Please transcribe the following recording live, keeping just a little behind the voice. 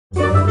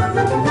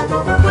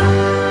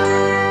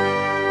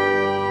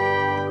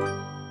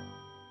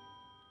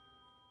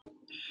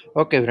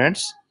Okay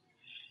friends,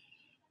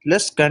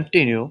 let's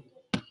continue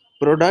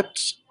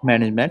products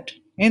management.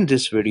 In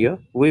this video,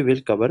 we will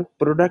cover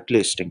product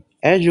listing.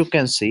 As you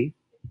can see,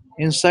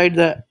 inside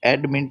the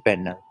admin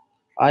panel,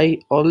 I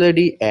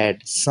already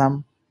add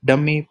some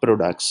dummy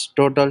products,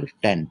 total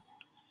 10.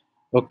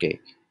 Okay,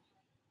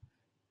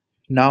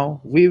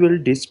 now we will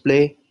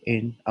display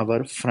in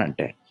our front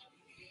end.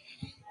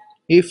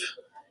 If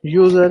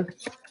user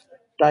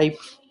type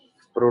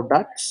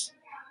products,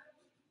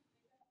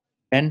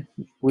 and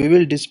we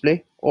will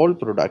display all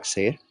products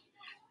here.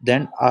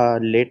 Then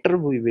later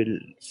we will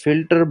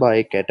filter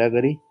by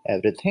category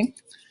everything,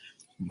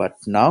 but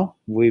now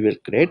we will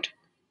create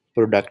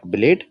product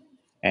blade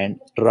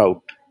and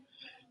route.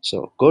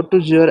 So go to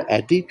your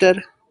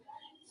editor,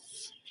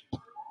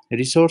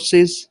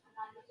 resources,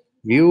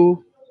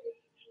 view,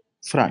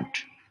 front.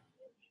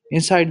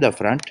 Inside the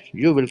front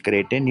you will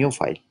create a new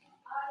file,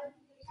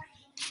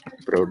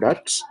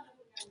 products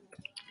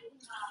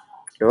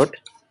dot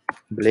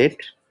blade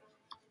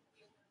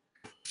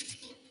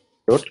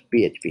dot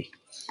php.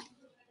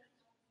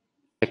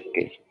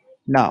 Okay,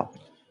 now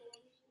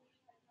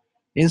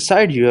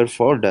inside your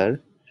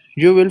folder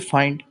you will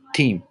find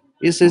theme.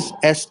 This is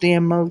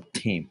HTML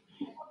theme.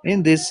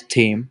 In this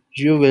theme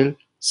you will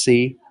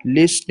see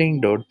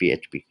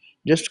listing.php.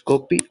 Just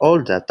copy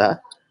all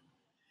data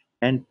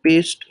and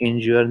paste in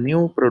your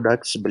new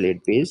products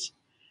blade page.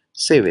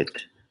 Save it.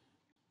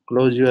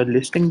 Close your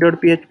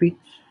listing.php.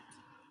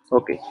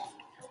 Okay.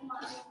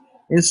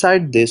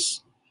 Inside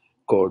this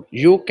code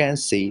you can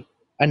see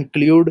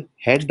include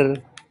header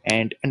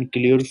and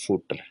include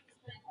footer.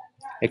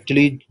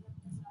 Actually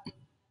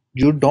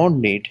you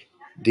don't need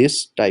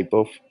this type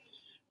of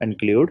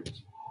include.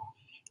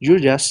 You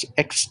just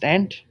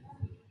extend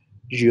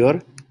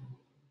your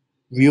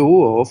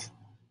view of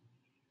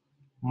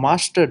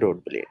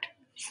master.blade.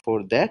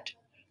 For that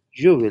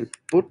you will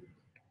put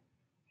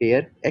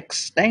here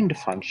extend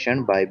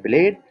function by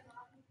blade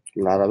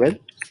laravel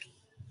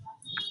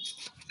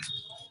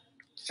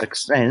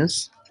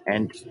extends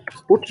and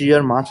put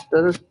your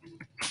master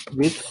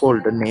with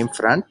folder name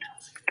front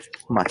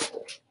master.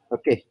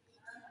 Okay,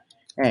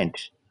 and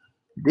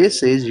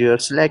this is your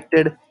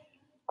selected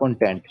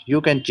content.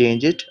 You can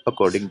change it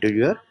according to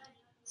your.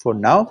 For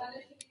now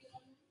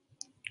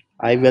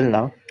I will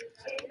now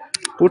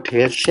put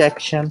here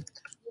section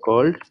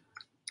called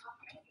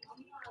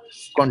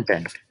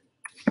content,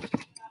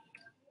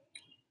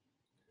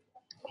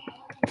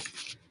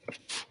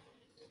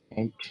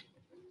 and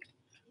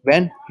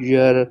when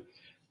your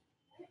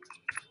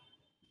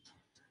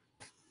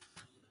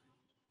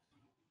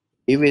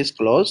div is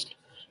closed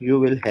you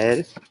will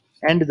here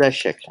end the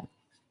section.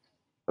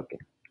 Okay,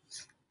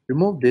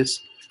 remove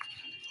this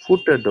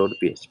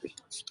footer.php.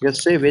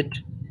 Just save it.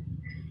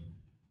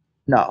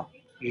 Now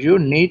you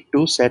need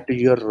to set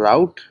your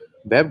route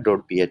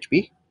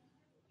web.php.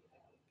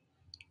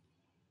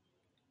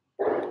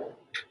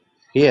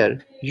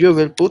 Here you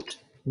will put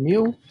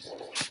new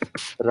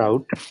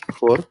route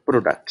for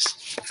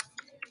products.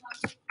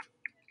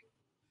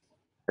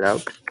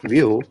 Route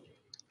view.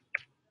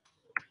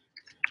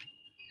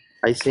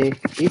 I say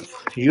if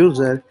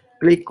user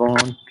click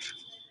on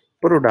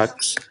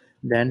products,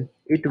 then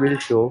it will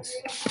show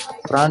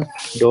front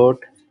dot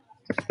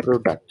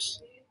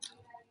products.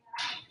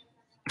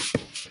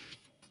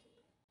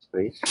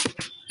 Sorry,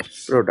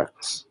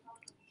 products.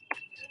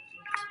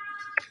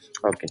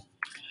 Okay.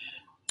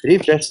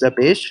 Refresh the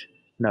page.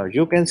 Now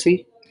you can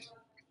see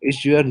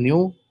it's your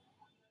new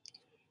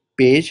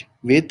page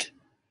with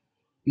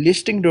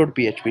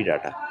listing.php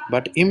data,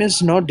 but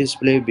image not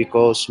display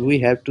because we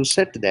have to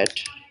set that.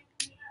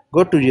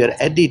 Go to your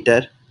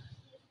editor,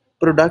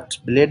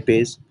 product blade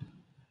page,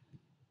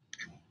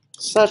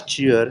 search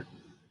your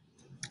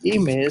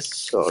image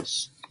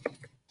source.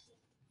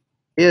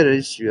 Here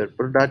is your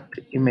product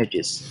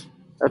images.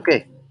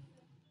 Okay,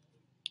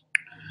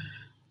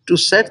 to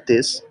set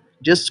this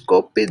just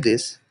copy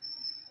this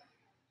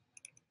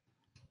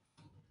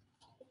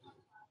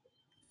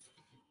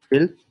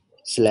fill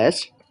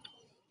slash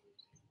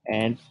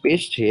and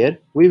paste here.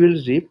 We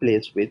will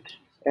replace with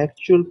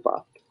actual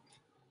path.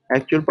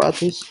 Actual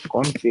path is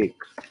config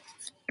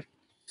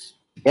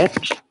get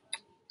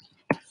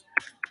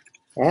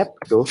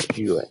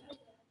app.ui.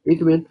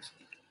 It will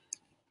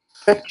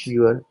fetch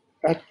your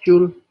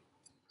actual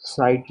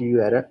site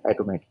URL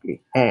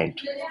automatically, and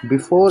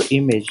before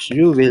image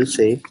you will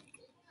say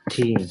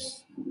theme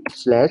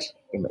slash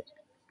image.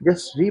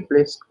 Just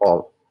replace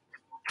all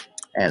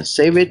and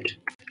save it.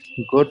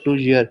 Go to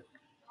your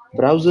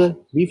browser,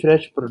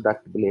 refresh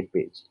product blade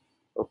page.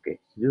 Okay,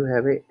 you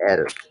have a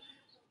error.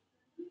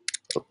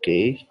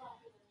 Okay,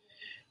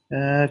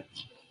 uh,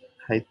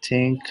 I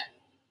think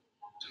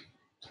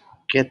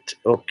get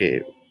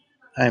okay.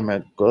 I'm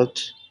a god.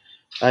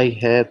 I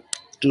have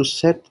to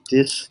set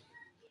this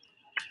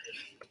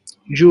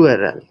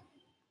URL.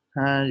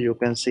 You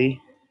can see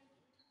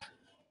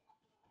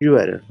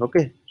URL.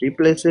 Okay,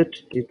 replace it.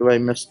 It by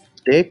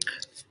mistake.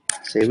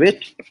 Save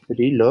it.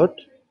 Reload.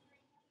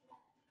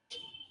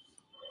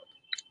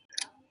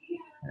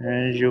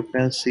 And you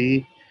can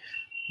see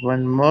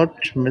one more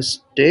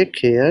mistake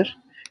here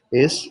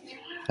is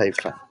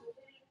hyphen.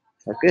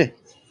 Okay,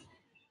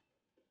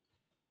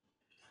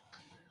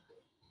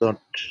 don't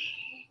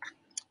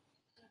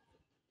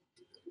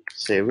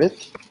save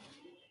it.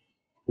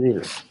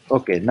 Reload.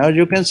 Okay, now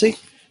you can see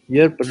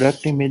your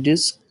product image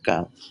is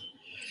gone.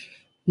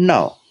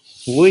 Now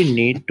we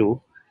need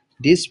to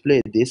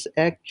display this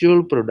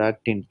actual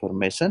product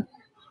information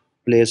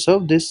place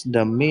of this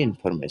dummy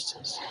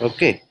information.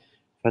 Okay,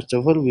 first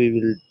of all we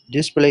will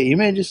display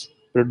images,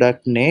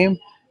 product name,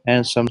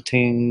 and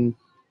something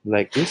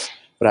like this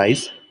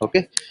price.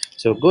 Okay,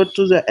 so go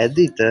to the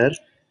editor.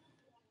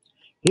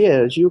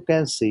 Here you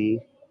can see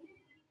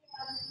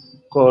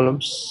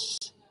columns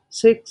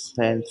 6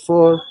 and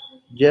 4.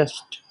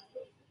 Just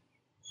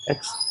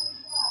X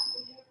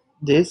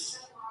this,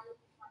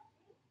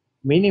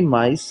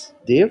 minimize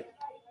div,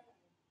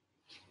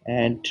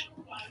 and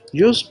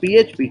use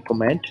PHP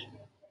command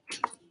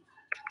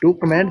to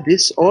command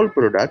this all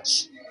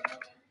products.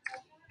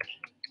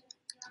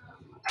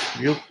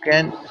 You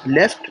can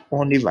left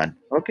only one.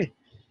 Okay,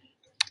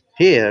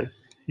 here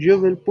you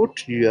will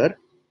put your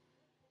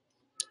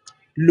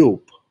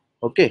loop.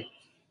 Okay,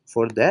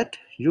 for that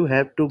you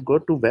have to go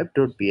to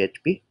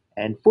web.php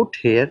and put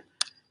here,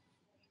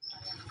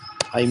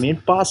 I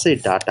mean pass a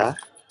data,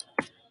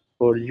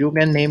 or you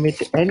can name it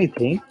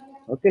anything.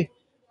 Okay,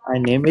 I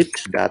name it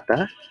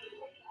data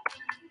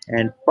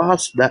and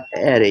pass the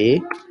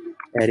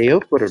array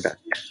of product.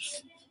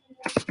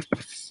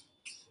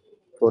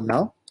 For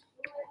now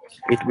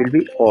it will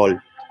be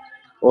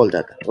all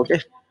data. Okay,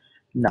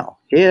 now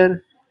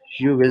here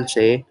you will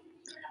say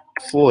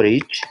for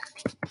each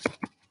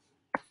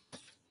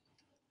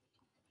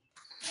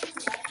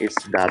is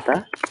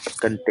data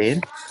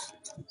contain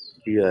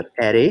your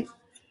array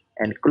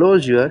and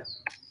close your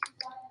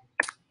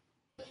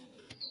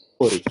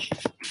for each.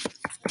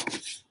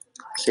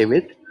 Save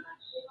it,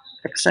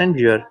 extend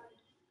your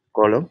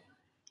column,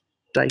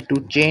 try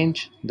to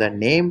change the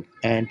name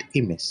and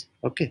image.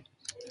 Okay,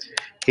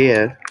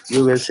 here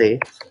you will say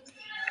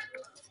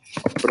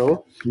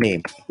pro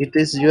name, it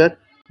is your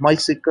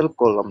MySQL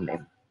column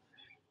name.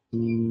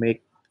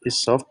 Make a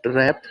soft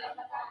wrap.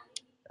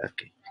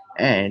 Okay,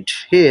 and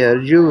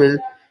here you will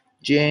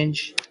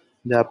change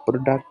the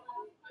product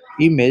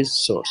image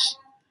source.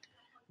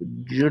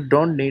 You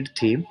don't need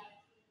theme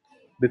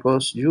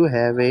because you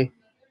have a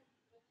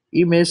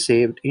image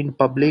saved in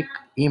public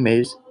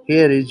image.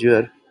 Here is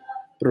your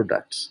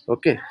products.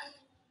 Okay,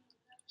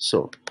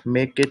 so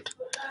make it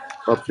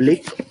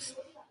public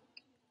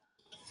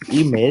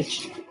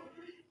image,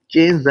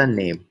 change the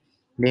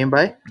name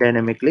by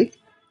dynamically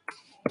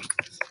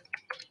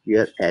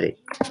your array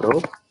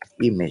pro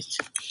image.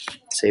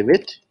 Save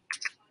it,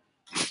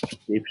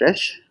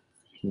 refresh.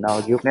 Now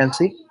you can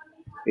see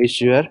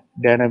it's your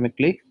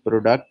dynamically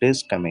product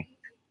is coming,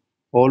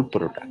 all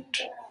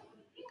product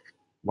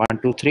 1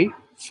 2 3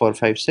 4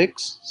 5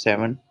 6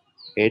 7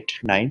 8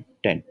 9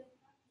 10,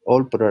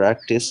 all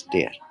product is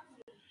there.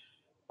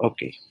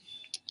 Okay,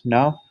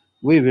 now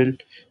we will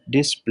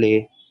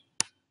display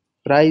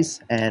price,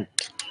 and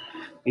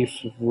if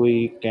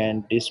we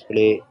can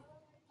display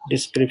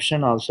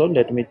description also,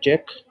 let me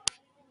check.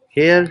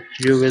 Here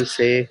you will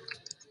say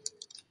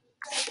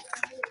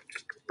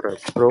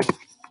pro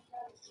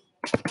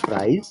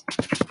price,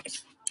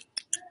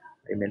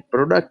 I mean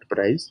product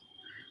price,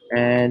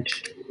 and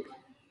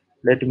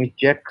let me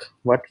check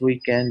what we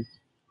can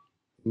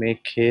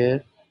make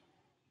here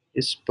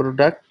is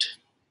product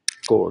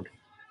code.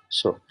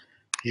 So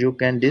you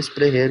can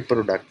display here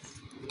product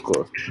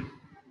code,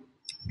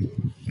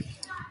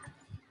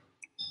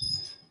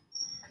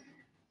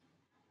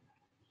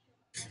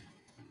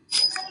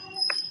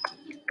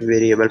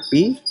 variable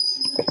p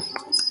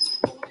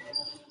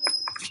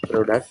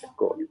product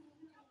code.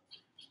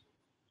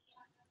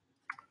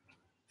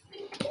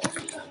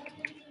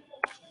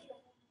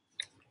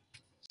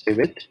 Save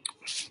it,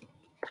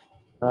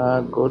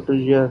 go to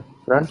your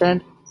front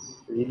end,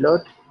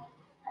 reload.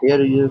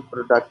 Here is your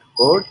product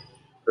code,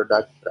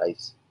 product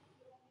price.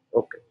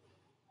 Okay,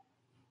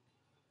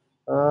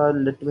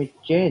 let me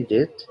change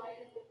it,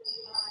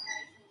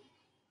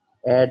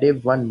 add a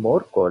one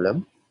more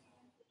column.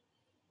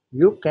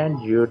 You can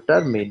use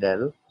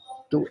terminal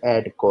to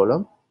add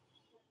column,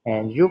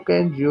 and you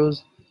can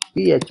use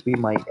php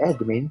my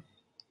admin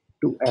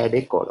to add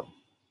a column.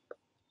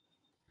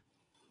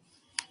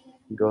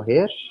 Go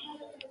here,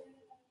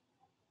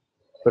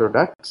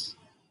 products,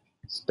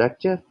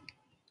 structure,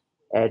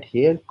 add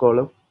here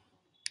column,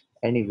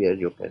 anywhere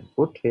you can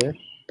put here,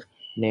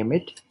 name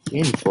it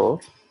info,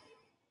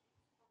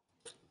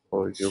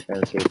 or you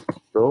can say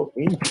pro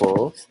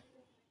info,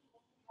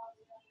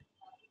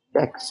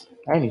 text,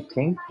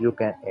 anything you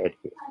can add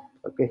here.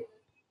 Okay,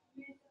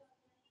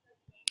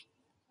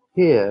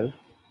 here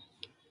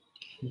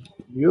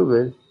you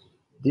will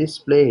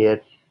display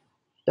here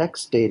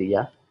text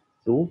area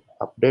to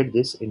update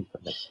this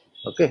information.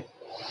 Okay,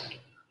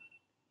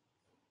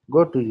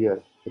 go to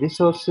your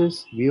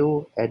resources,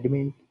 view,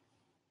 admin,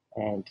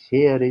 and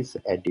here is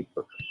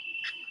editor.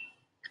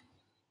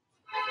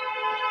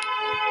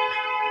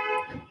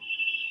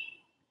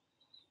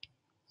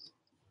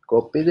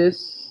 copy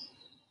this,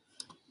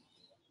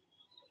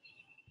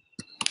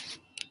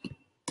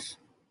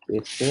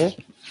 paste here,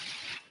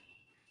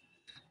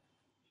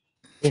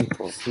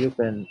 info. You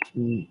can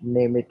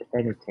name it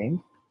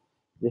anything.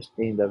 Just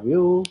in the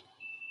view,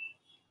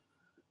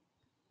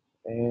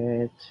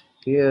 and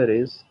here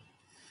is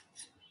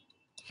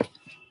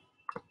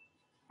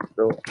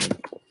row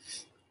info.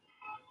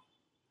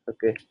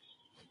 Okay,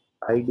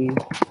 ID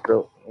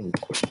row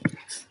info.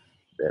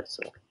 That's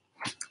all.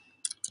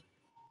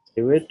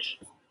 Save it.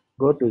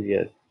 Go to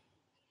your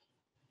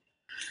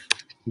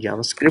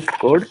JavaScript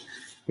code.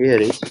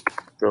 Here is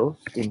row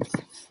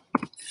info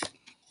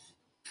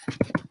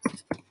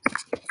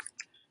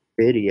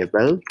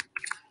variable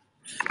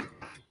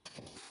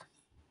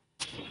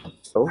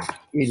row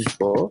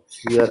info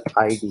your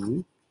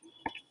ID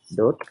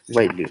dot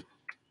value.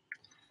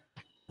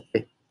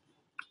 Okay.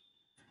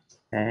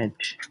 And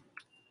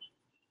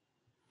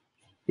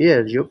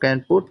here you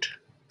can put,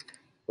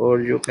 or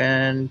you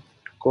can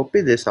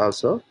copy this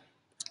also,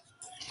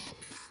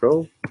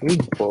 row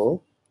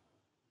info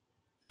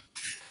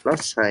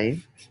plus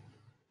sign,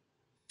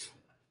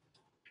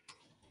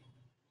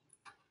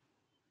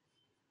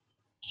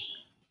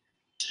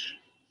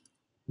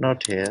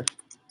 not here,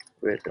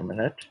 wait a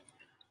minute,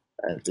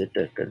 I'm a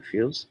little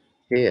confused.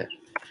 Here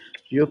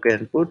you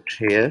can put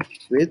here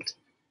with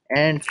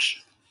and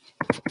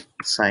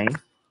sign,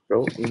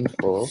 row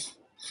info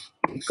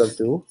equal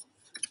to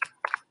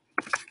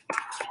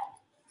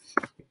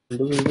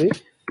will be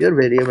your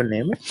variable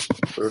name is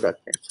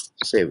product name.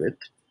 Save it.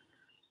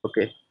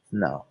 Okay,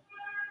 now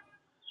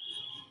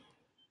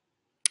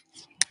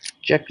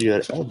check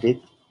your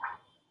edit,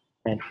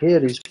 and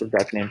here is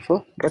product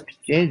info, but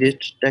change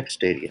it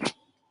text area.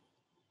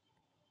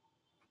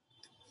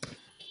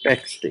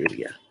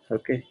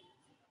 Okay,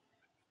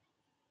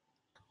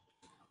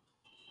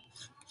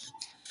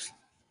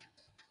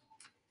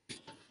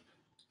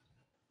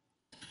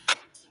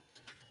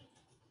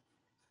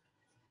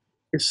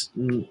 its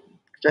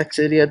text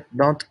area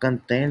don't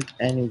contain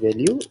any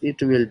value,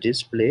 it will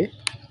display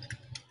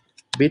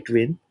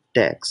between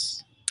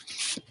tags.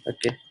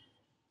 Okay,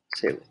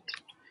 save it,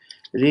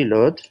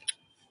 reload.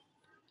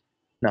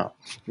 Now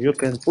you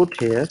can put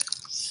here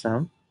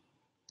some,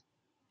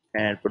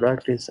 and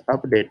product is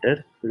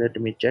updated. Let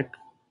me check.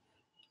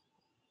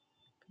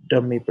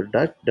 Dummy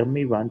product,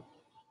 dummy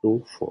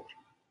 124.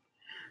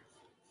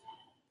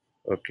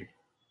 Okay,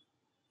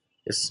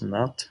 it's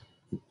not,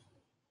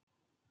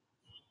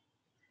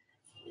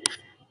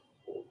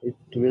 it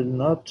will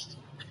not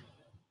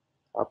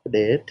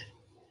update.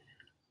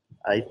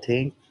 I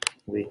think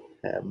we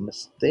have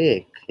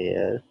mistake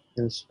here.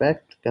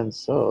 Inspect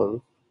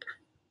console,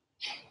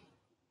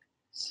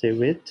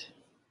 save it,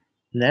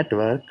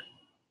 network.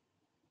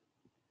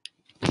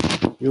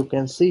 You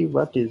can see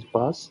what is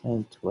pass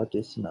and what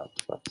is not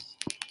pass.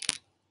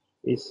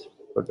 Is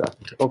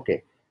product.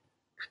 Okay.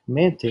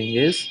 Main thing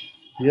is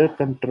your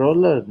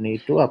controller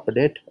need to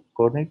update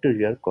according to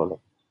your column.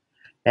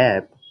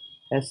 App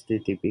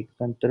HTTP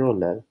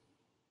controller.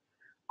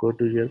 Go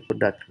to your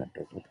product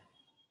controller.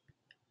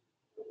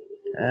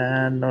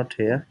 And not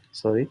here.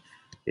 Sorry,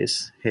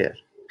 is here.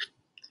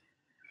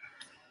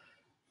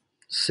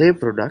 Save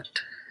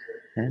product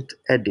and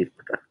edit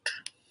product.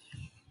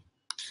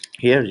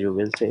 Here you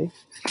will say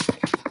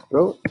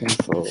row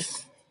info,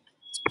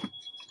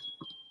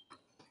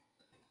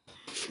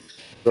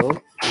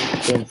 row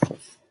info.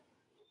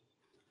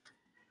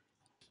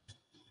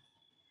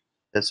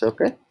 That's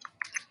okay.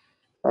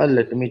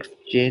 Let me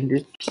change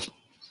it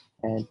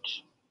and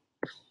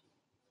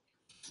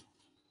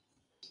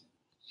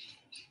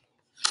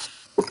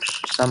put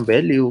some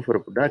value for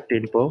product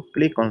info.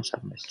 Click on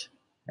submit,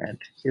 and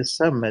here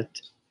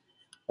submit.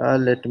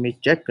 Let me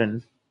check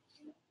in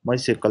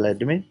MySQL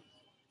admin.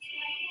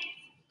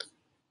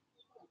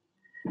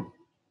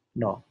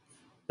 No,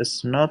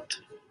 it's not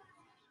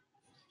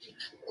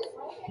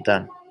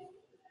done.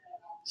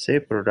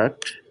 Save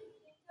product.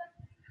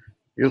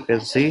 You can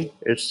see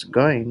it's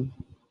going.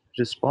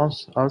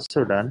 Response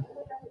also done.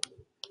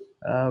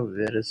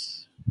 Where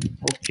is,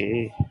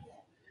 okay,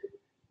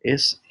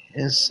 is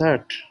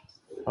insert.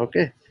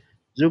 Okay,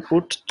 you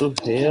put to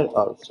here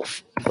also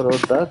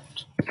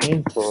product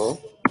info,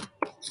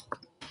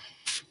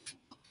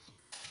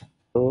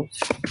 so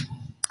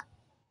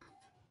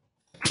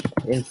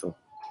info.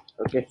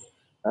 Okay,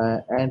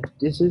 and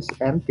this is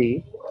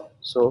empty,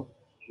 so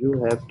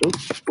you have to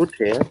put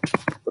here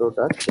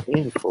product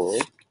info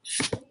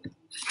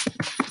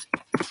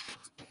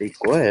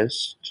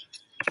request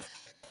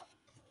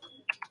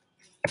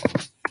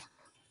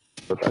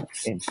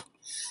product info,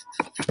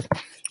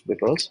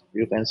 because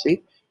you can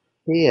see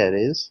here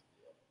is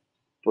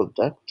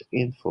product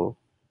info.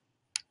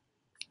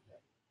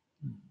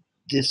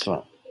 This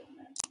one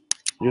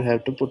you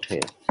have to put here,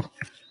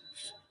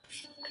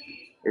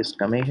 is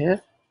coming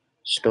here,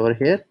 store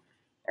here,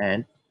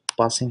 and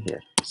passing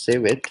here.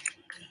 Save it.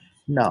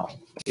 Now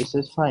this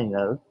is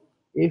final.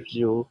 If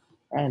you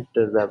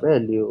enter the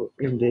value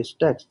in this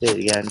text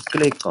area and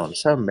click on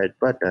submit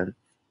button,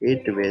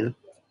 it will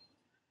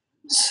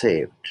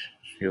saved.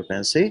 you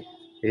can see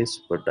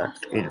is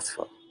product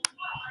info.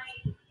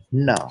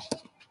 Now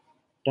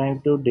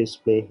time to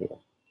display here.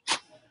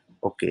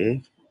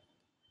 Okay,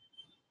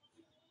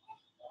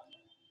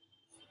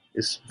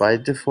 is by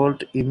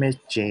default image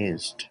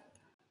changed.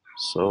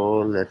 So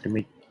let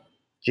me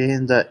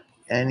change the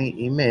any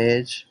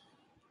image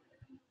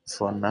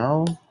for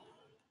now.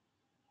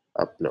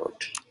 Upload.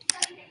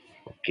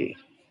 Okay.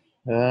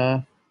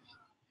 Uh,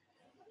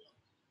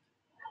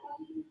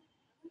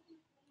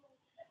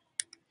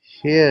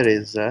 Here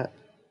is the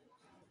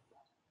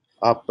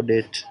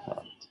update.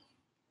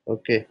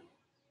 Okay,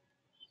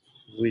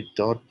 we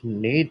don't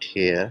need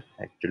here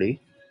actually.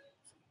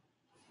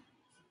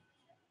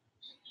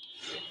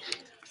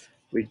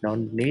 We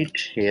don't need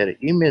here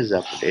image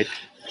update.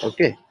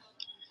 Okay,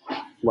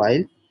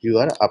 while you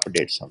are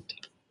update something.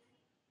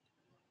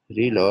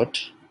 Reload.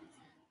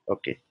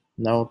 Okay,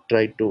 now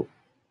try to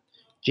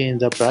change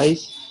the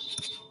price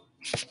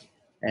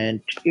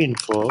and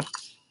info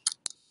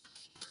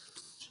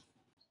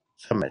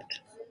submit.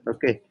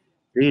 Okay,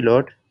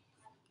 reload.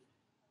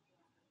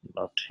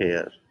 Not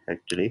here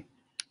actually.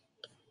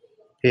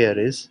 Here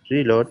is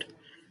reload,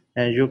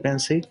 and you can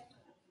see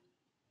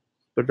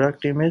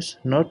product image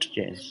not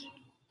changed.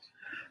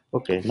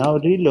 Okay, now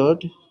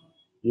reload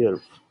your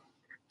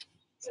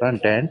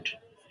front end,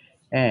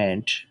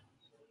 and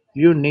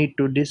you need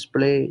to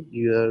display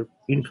your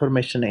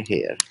information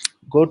here.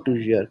 Go to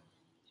your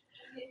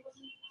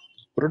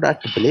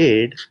product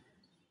blade.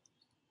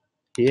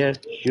 Here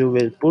you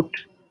will put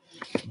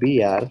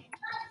br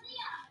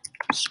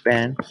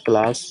span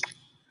class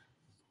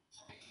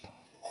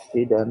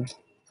hidden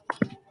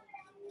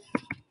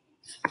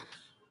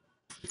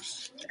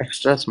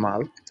extra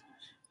small,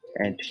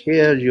 and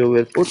here you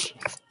will put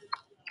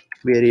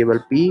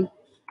variable p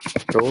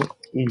row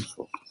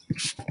info.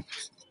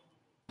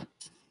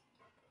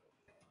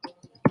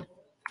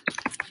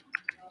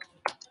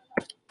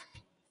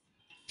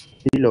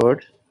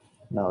 Reload.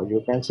 Now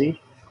you can see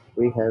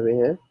we have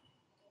here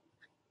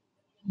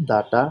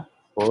data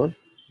for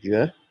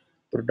your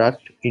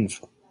product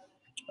info.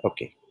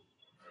 Okay,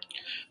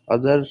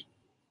 other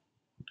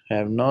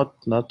have not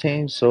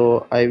nothing,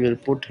 so I will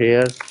put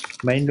here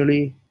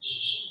manually.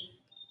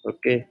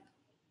 Okay,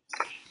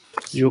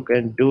 you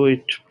can do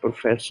it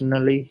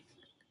professionally.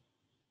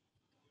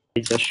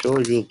 I just show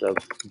you the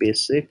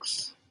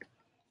basics.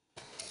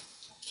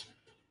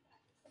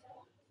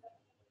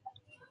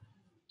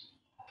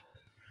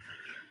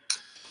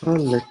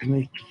 Let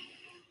me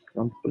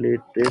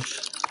complete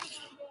this.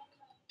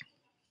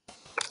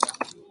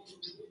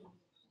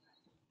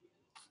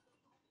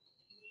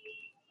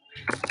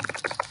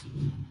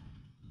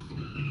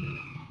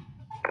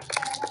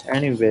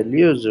 Any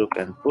values you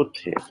can put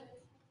here.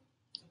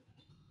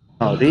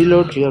 Now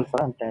reload your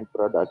front end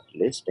product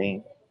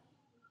listing.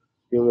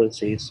 You will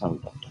see some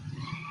data.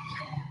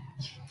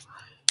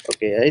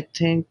 Okay, I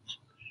think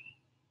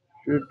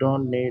you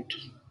don't need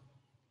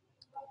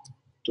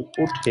to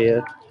put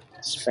here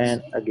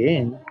span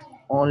again.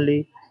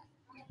 Only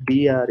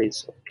br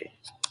is okay.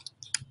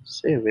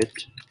 Save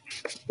it.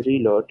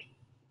 Reload.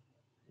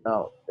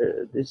 Now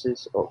this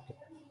is okay.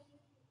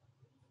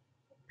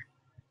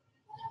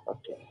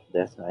 Okay,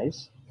 that's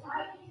nice.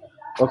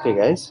 Okay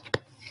guys,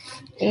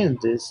 in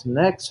this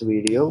next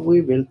video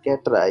we will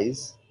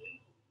categorize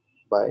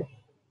by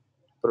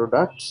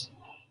products,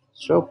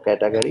 shop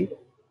category,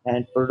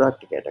 and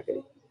product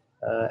category.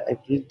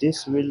 Actually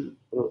this will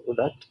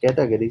product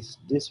categories,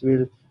 this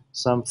will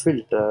some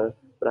filter,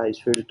 price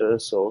filter,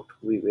 so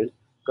we will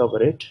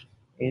cover it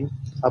in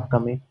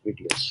upcoming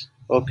videos.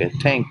 Okay,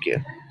 thank you.